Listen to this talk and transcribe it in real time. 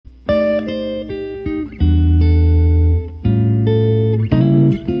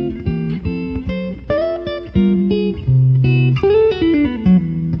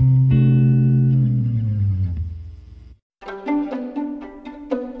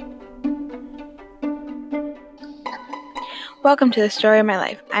Welcome to the Story of My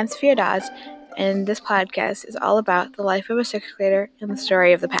Life. I'm Sophia Dawes, and this podcast is all about the life of a sixth grader and the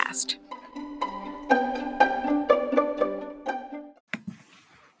story of the past.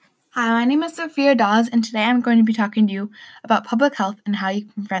 Hi, my name is Sophia Dawes, and today I'm going to be talking to you about public health and how you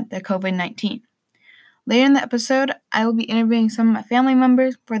confront the COVID-19. Later in the episode, I will be interviewing some of my family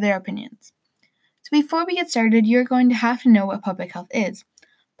members for their opinions. So before we get started, you're going to have to know what public health is.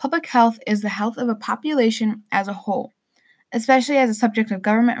 Public health is the health of a population as a whole, especially as a subject of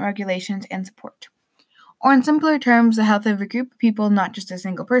government regulations and support. Or in simpler terms, the health of a group of people, not just a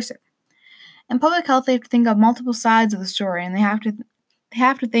single person. In public health, they have to think of multiple sides of the story, and they have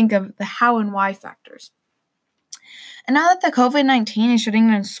to think of the how and why factors. And now that the COVID-19 is shutting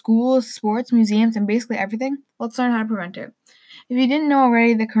down schools, sports, museums, and basically everything, let's learn how to prevent it. If you didn't know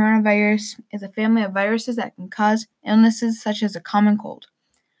already, the coronavirus is a family of viruses that can cause illnesses such as a common cold.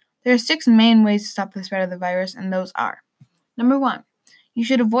 There are 6 main ways to stop the spread of the virus, and those are: Number 1, you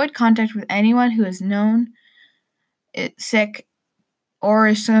should avoid contact with anyone who is known sick or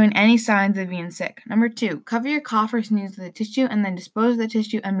is showing any signs of being sick. Number 2, cover your cough or sneeze with a tissue and then dispose of the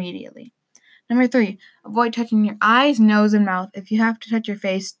tissue immediately. Number 3, avoid touching your eyes, nose, and mouth. If you have to touch your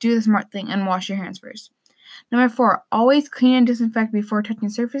face, do the smart thing and wash your hands first. Number 4, always clean and disinfect before touching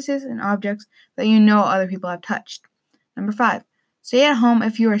surfaces and objects that you know other people have touched. Number 5, stay at home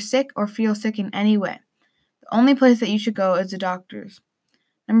if you are sick or feel sick in any way. The only place that you should go is the doctor's.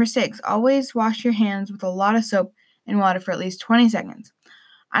 Number 6, always wash your hands with a lot of soap and water for at least 20 seconds.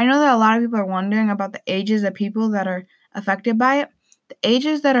 I know that a lot of people are wondering about the ages of people that are affected by it. The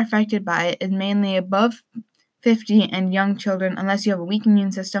ages that are affected by it is mainly above 50 and young children, unless you have a weak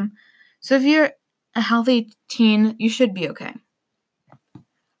immune system. So if you're a healthy teen, you should be okay.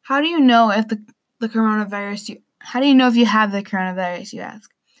 How do you know if How do you know if you have the coronavirus, you ask?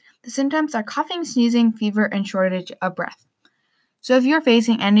 The symptoms are coughing, sneezing, fever, and shortage of breath. So if you're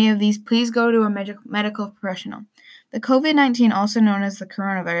facing any of these, please go to a medical professional. The COVID-19, also known as the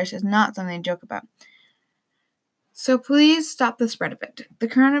coronavirus, is not something to joke about. So please stop the spread of it. The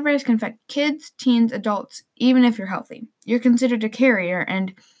coronavirus can affect kids, teens, adults, even if you're healthy. You're considered a carrier,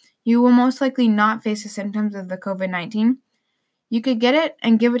 and you will most likely not face the symptoms of the COVID-19. You could get it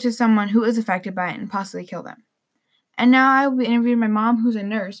and give it to someone who is affected by it and possibly kill them. And now I will be interviewing my mom, who's a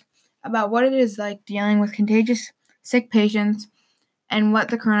nurse, about what it is like dealing with contagious, sick patients and what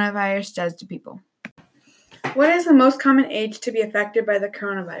the coronavirus does to people. What is the most common age to be affected by the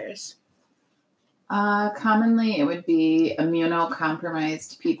coronavirus? Commonly, it would be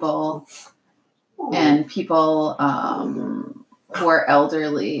immunocompromised people and people who are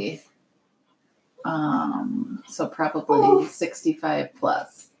elderly, so probably 65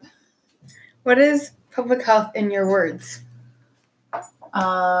 plus. What is public health in your words?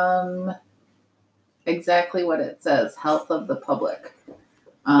 Exactly what it says, health of the public.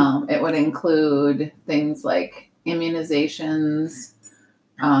 It would include things like immunizations,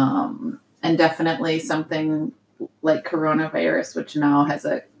 and definitely something like coronavirus, which now is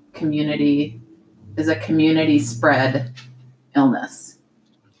a community spread illness.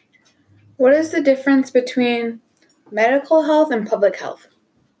 What is the difference between medical health and public health?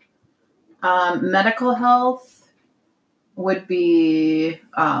 Medical health would be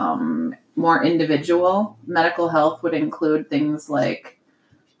more individual. Medical health would include things like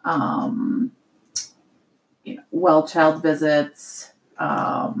well child visits,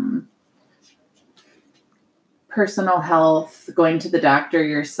 personal health, going to the doctor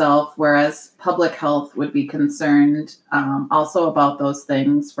yourself, whereas public health would be concerned also about those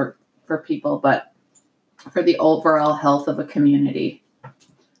things for people, but for the overall health of a community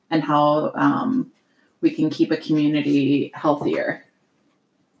and how we can keep a community healthier.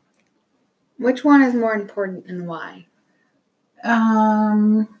 Which one is more important and why?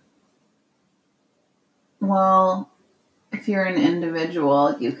 Well, if you're an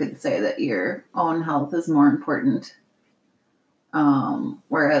individual, you could say that your own health is more important.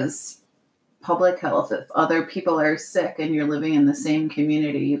 Whereas public health, if other people are sick and you're living in the same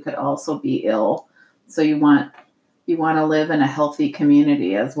community, you could also be ill. So you want to live in a healthy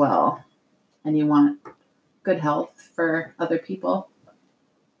community as well. And you want good health for other people.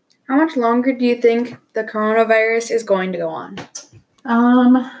 How much longer do you think the coronavirus is going to go on?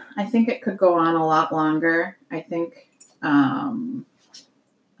 I think it could go on a lot longer. I think I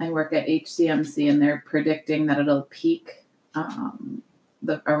work at HCMC, and they're predicting that it'll peak around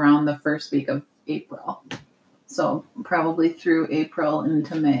the first week of April. So probably through April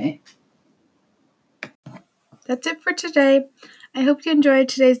into May. That's it for today. I hope you enjoyed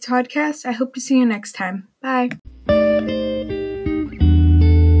today's podcast. I hope to see you next time. Bye.